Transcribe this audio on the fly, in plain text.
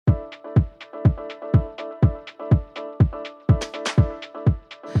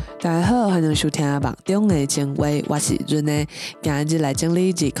大家好，欢迎收听梦中的情话，我是润的。今日来整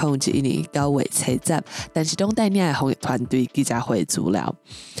理2021年9月7日，但是中带领的防疫团队记者会资料。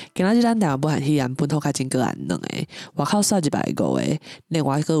今日咱台湾武汉肺炎本土确诊个案2个，外口刷105个，另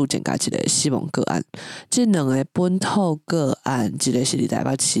外还有增加1个死亡个案。这2个本土个案，一个是伫台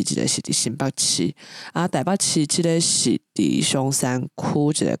北市，一个是伫新北市。台北市这个是伫松山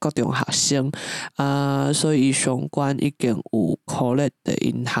区一个高中学生，所以相关已经有考虑的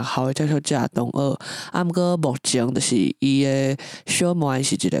因学校的接触者同学，毋过目前就是伊的小妹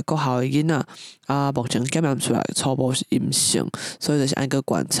是一个国校的囡仔，目前检验出来初步是阴性，所以就是按个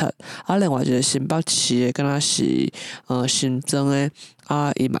观察。另外一个新北市的敢若是新增的。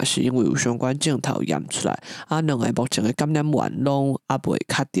伊嘛是因为有相关镜头验出来，2个目前的感染源拢未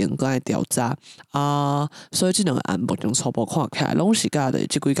确定，搁爱调查所以这2个案目前初步看起来，拢是甲即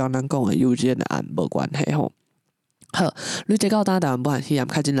几工咱讲的幼稚园的案无关系吼。好，累计到台湾武汉肺炎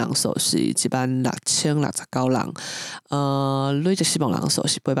确诊人数是16069人，累计死亡人数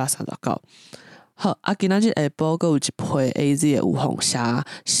是839。好，今仔日下晡阁有一批 AZ 的有风车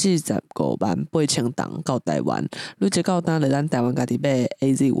458000吨到台湾，累计到咱台湾家己买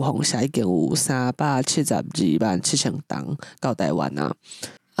AZ 有风车已经有3727000吨到台湾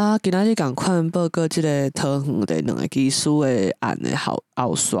今仔日共款报告即个桃园的2个技师的案的后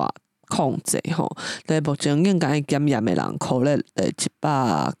续控制吼，目前应该检验的人考虑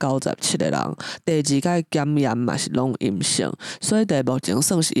197个人，第2届检验嘛是拢阴性，所以目前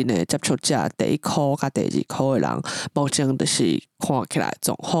算是因的接触者第1科甲第2科的人，目前就是看起来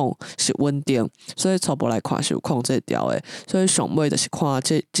状况是稳定，所以初步来看是有控制掉的，所以上尾就是看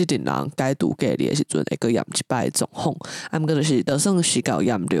这阵人解除隔离的时阵会阁验一摆的状况，毋过就是就算时间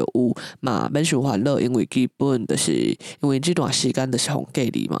验着有嘛免伤烦恼，因为基本就是因为这段时间就是互隔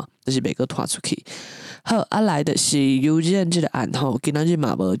离嘛。就是袂阁拖出去。好，来就是幼稚园这个案吼，今仔日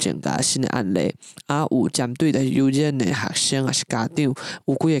嘛无增加新的案例，有针对的幼稚园的学生也是家长，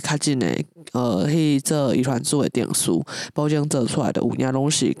有几个确诊的去做遗传组的定数，保证做出来的有影拢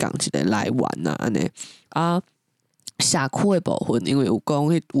是共一个来源安尼社区的部分，因为有讲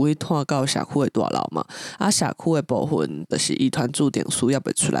有去探到社区的大楼嘛，社区的部分就是遗传注定数也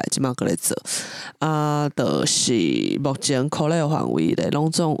未出来，即马搁咧做，就是目前考虑的范围咧，拢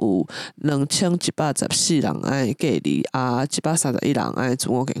总有2114人爱隔离，131人爱自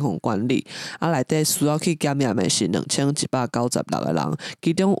我健康管理，内底需要去检验的是2196个人，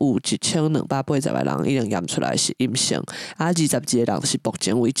其中有1280个人已经验出来是阴性，22个人是目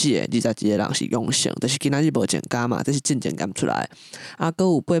前为止的，22个人是阳性，就是今仔日无增加嘛。是进前检出来，阁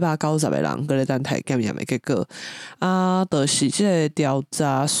有890个人搁咧等待检验的结果，就是即个调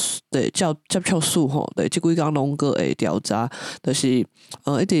查对接触数吼，对即几工拢搁会调查，就是一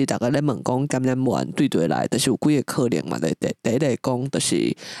直大家咧问讲感染源对来，就是有几个可能嘛？第一个讲就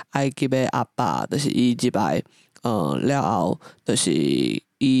是埃及的阿爸，就是伊入来了后，就是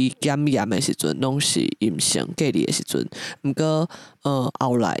伊检验的时阵拢是阴性，隔离的时阵，毋过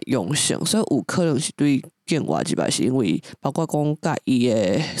后来阳性，所以有可能是对境外入来，是因为包括讲甲伊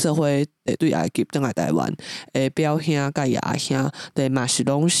的社会对埃及转来台湾的表兄甲伊阿兄，对嘛是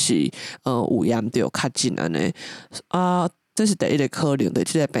拢是有验着确诊安尼这是第一个可能的，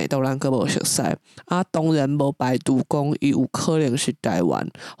即个病毒咱阁无熟悉当然无排除讲伊有可能是台湾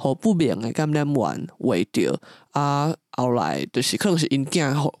互不明的感染源围着后来就是可能是因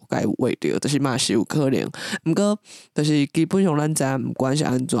囝互该围着，就是嘛是有可能，毋过就是基本上咱知影，毋管是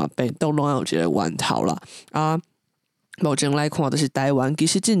安怎病毒拢有一个源头啦目前来看，就是台湾其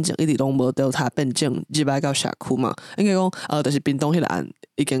实进前一直拢无Delta变种入来到社区嘛，应该讲就是屏东迄个案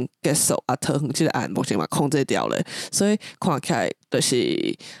已经结束桃园这个案目前嘛控制掉了，所以看起来就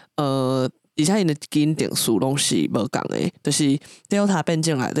是而且因的基因定数拢是无共的，就是 Delta 变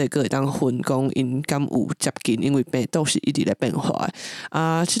种内底个会当分讲因敢有接近，因为病毒是一直咧变化的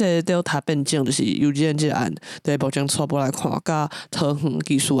这个 Delta 变种就是幼稚园这个案，对目前初步来看，甲桃园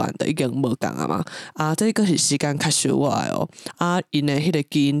技术案都已经无共嘛这个是时间较小的因的迄个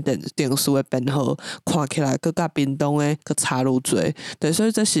基因定数的变化，看起来佮屏东的佮差愈多，对，所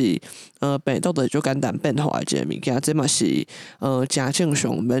以这是病毒的就简单变化的一个物件，这嘛是真正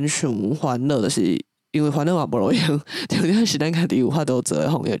常免伤烦恼，就是因为烦恼嘛无路用，重点是咱家己有法度做的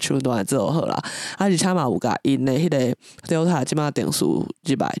防疫手段来做好啦。而且嘛有甲因的迄个 Delta 即马定数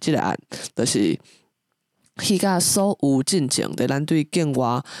入来即个案，就是去甲所有进前伫咱对境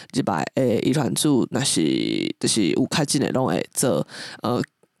外入来的遗传组，若是就是有确诊的拢会做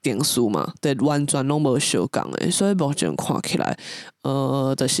定数嘛，对，完全拢无相共诶，所以目前看起来，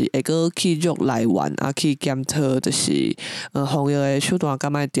就是会个去续来源啊，去检讨，就是防疫诶手段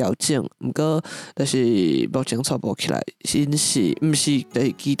敢若调整，毋过就是目前初步起来，毋是就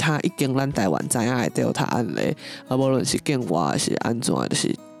是其他已经咱台湾知影诶 Delta 案例，无论是境外还是安怎，就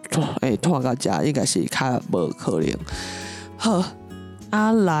是拖到遮应该是较无可能。好。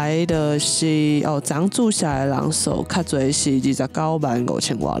来的是昨注射的人数较侪是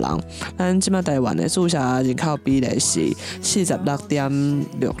295000多人，咱即摆台湾的注射人口比例是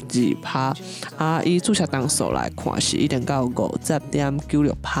 46.62%，以注射当数来看是一定到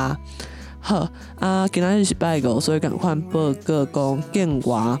 50.96%。好，今仔日是拜五，所以赶快报告讲境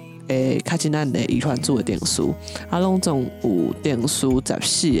外确诊案例遗传组的定数，拢总有定数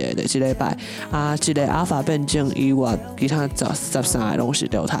14个，即礼拜一个阿法变种以外，其他13个拢是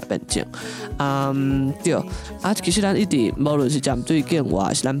Delta变种。对，其实咱一直无论是针对境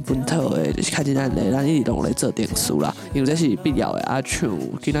外是咱本土的，就是确诊案例，咱一直拢咧做定数啦，因为这是必要的。像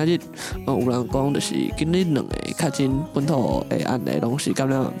今仔日有人讲，就是今日2个确诊本土的案例拢是感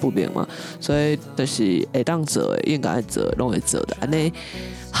染不明嘛，所以就是会当做的，应该会做的，拢会做的安尼。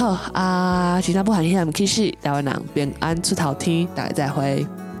好其他不含险，其实台湾人平安出头天，大家再会。